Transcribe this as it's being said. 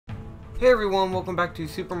Hey everyone, welcome back to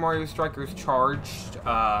Super Mario Strikers Charged.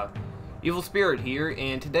 Evil Spirit here,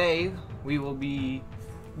 and today we will be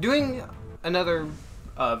doing another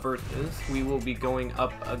versus. We will be going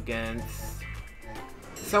up against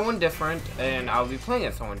someone different, and I'll be playing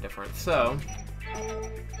as someone different. So,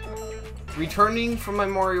 returning from my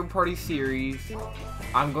Mario Party series,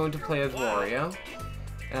 I'm going to play as Wario,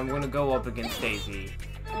 and I'm going to go up against Daisy.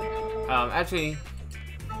 Actually,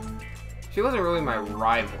 she wasn't really my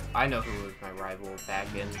rival. I know who was my rival back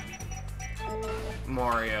in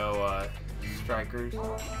Mario Strikers.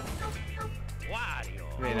 WARIO.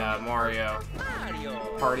 I mean, Mario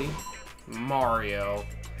Party. Mario.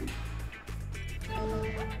 Oh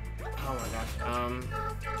my gosh.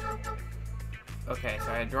 Okay,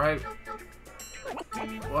 so I drive.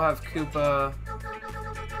 We'll have Koopa,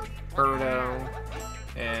 Birdo,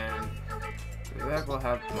 and Zach will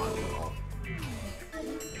have Mario.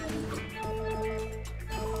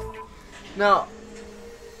 Now,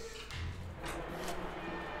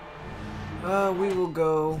 we will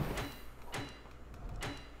go.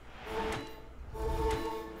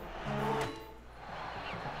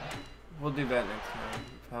 We'll do that next time,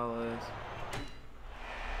 fellas.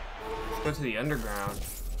 Let's go to the underground.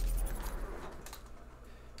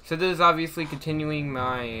 So this is obviously continuing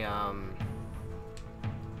my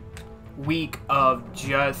week of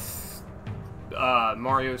just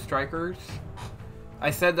Mario Strikers. I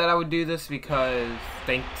said that I would do this because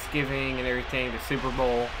Thanksgiving and everything, the Super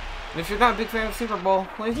Bowl. And if you're not a big fan of Super Bowl,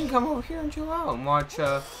 well, you can come over here and chill out and watch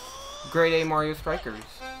Grade A Mario Strikers.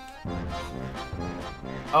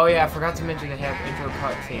 Oh yeah, I forgot to mention they have intro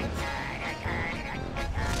cutscenes.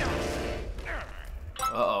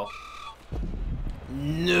 Uh-oh.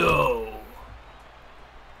 No!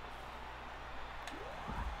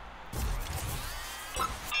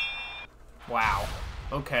 Wow.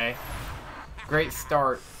 Okay. Great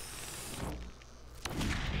start.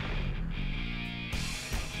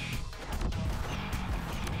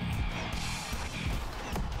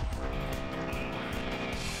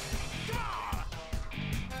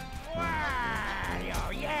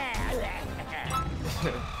 WARIO, yeah.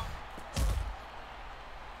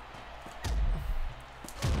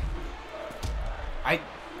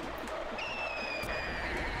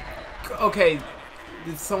 Okay,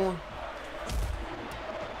 did someone...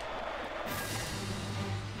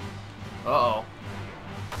 Uh-oh.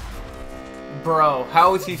 Bro,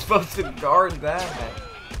 how is he supposed to guard that?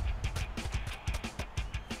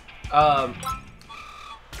 Of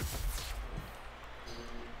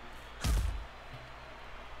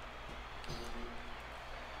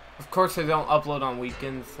course I don't upload on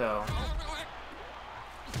weekends, so...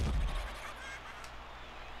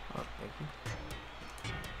 Oh, thank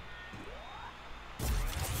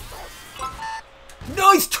you.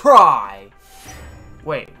 Nice try!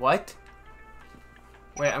 Wait, what?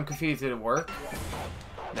 Wait, I'm confused. Did it work?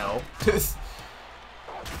 No.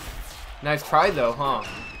 Nice try though, huh?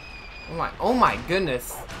 Oh my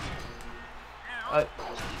goodness.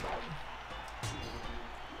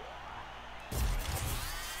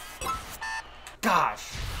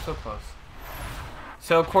 Gosh, so close.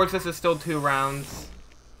 So of course this is still 2 rounds.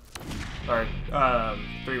 Or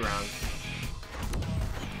 3 rounds.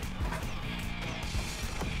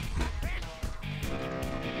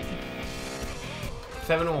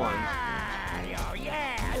 Seven to 1.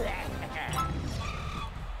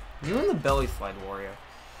 You in the belly slide, Wario.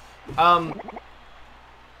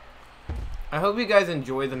 I hope you guys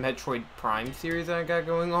enjoy the Metroid Prime series that I got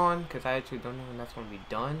going on, because I actually don't know when that's going to be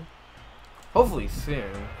done. Hopefully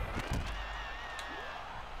soon.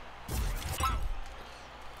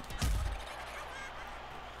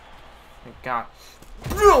 My gosh.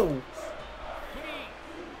 No!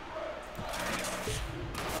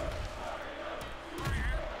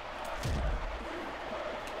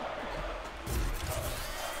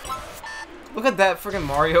 Look at that freaking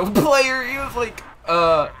Mario player. He was like,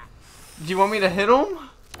 do you want me to hit him?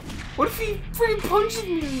 What if he freaking punches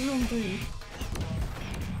me or something?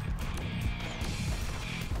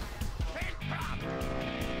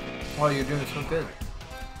 Oh, you're doing so good.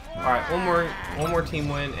 Alright, one more team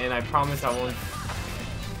win, and I promise I won't.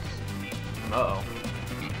 Uh-oh.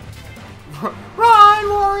 Run,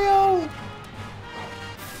 Wario!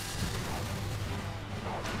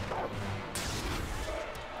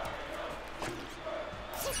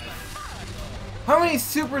 How many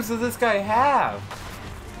supers does this guy have?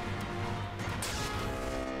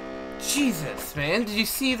 Jesus, man, did you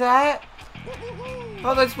see that? How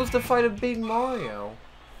was I supposed to fight a big Mario?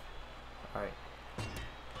 Alright.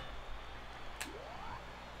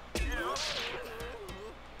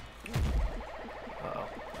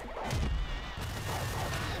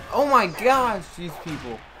 Oh my gosh, these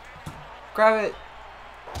people. Grab it.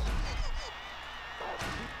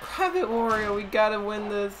 Grab it, Wario. We gotta win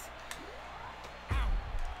this.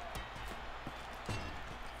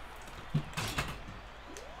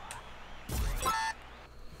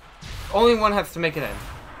 Only one has to make it in.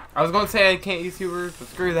 I was going to say I can't use Hubers, but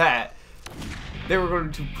screw that. They were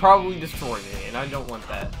going to probably destroy me, and I don't want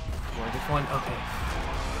that. Or just one. Okay.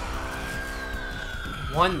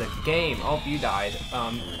 Won the game. Oh, you died.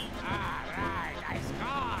 Alright, I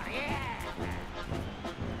score, yeah.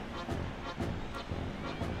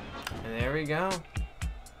 And there we go.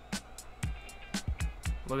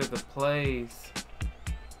 Look at the plays.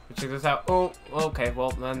 Check this out. Oh, okay.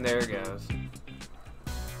 Well, then there it goes.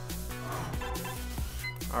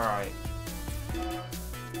 Alright.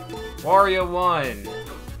 Wario won.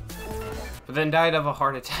 But then died of a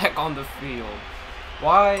heart attack on the field.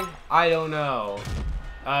 Why? I don't know.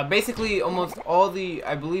 Basically, almost all the,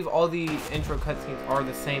 I believe all the intro cutscenes are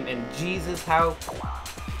the same. And Jesus, how...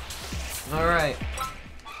 Alright.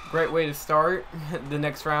 Great way to start the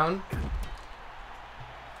next round.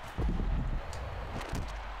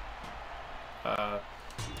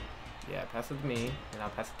 Yeah, pass it to me, and I'll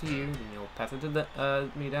pass it to you, and you'll pass it to the,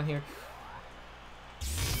 me down here.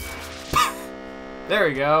 There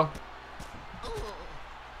we go.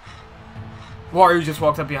 Wario just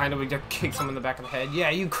walks up behind him and just kicks him in the back of the head. Yeah,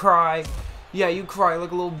 you cry. Yeah, you cry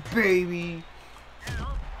like a little baby.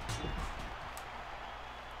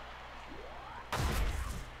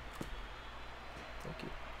 Thank you.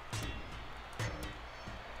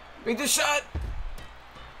 Make the shot!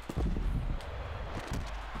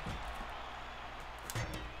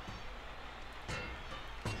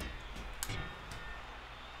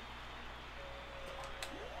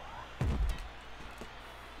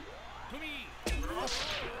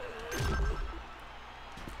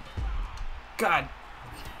 God.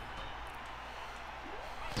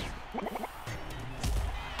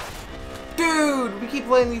 Dude, we keep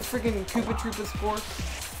letting these freaking Koopa Troopas score.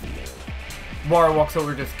 Wario walks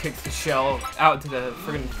over, just kicks the shell out to the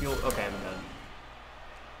freaking field. Okay, I'm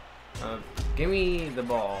done. Give me the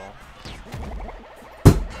ball.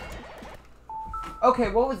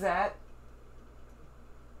 Okay, what was that?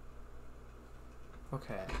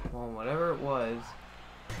 Okay, well, whatever it was.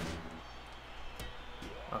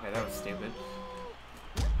 Okay, that was stupid.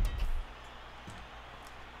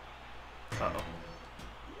 Uh-oh.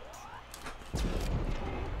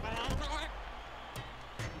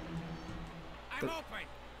 I'm open.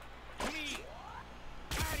 Me,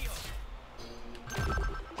 WARIO.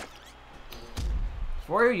 Was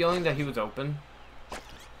Wario yelling that he was open?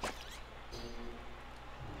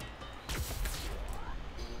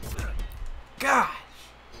 Gosh!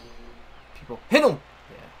 People, hit him!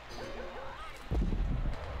 Yeah.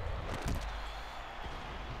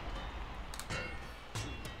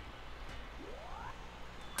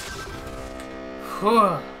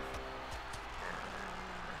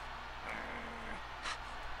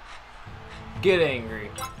 Get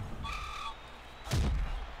angry.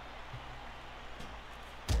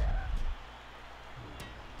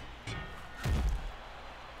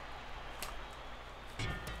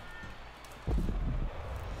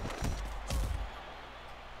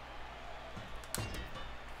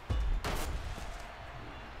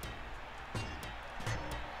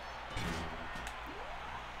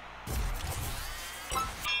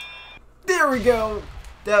 There we go.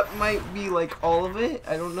 That might be like all of it.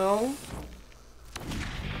 I don't know. I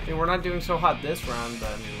mean, we're not doing so hot this round, but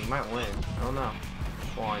I mean, we might win. I don't know.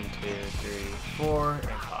 1, 2, 3, 4, and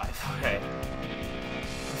 5. Okay.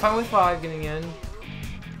 I'm fine with 5 getting in.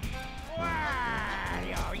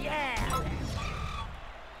 WARIO, yeah.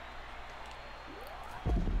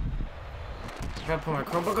 I gotta put my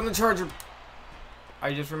Chromebook on the charger.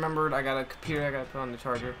 I just remembered I got a computer I gotta put on the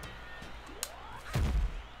charger.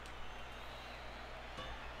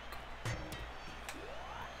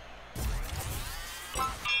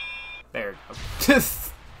 There we go.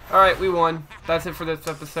 Alright, we won. That's it for this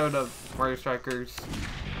episode of Mario Strikers.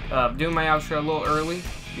 Doing my outro a little early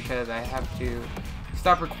because I have to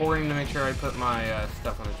stop recording to make sure I put my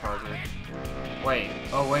stuff on the charger. Wait.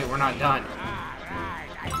 Oh, wait, we're not done.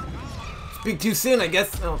 Speak too soon, I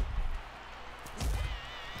guess. Oh.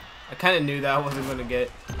 I kind of knew that I wasn't going to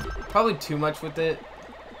get probably too much with it.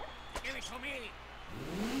 Give it to me.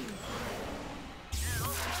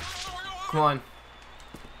 Come on.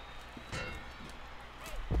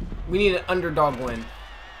 We need an underdog win.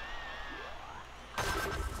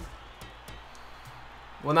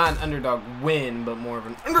 Well, not an underdog win, but more of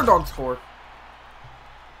an underdog score.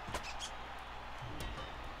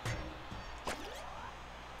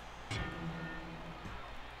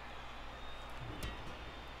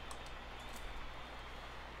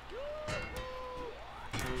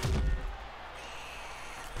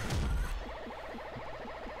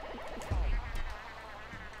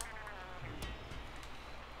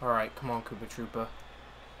 Alright, come on, Koopa Troopa.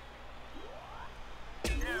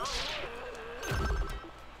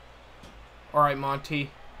 Alright, Monty.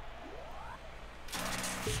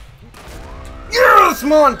 Yes,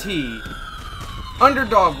 Monty!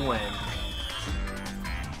 Underdog win.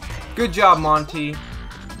 Good job, Monty.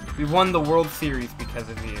 We won the World Series because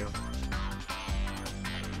of you.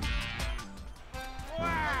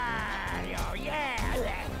 Wario,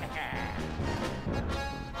 yeah!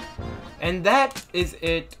 And that is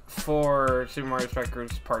it for Super Mario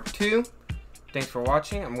Strikers Part 2. Thanks for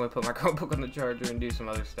watching. I'm going to put my Chromebook on the charger and do some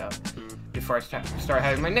other stuff before I start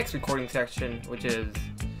having my next recording section, which is,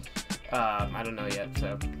 I don't know yet,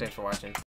 so thanks for watching.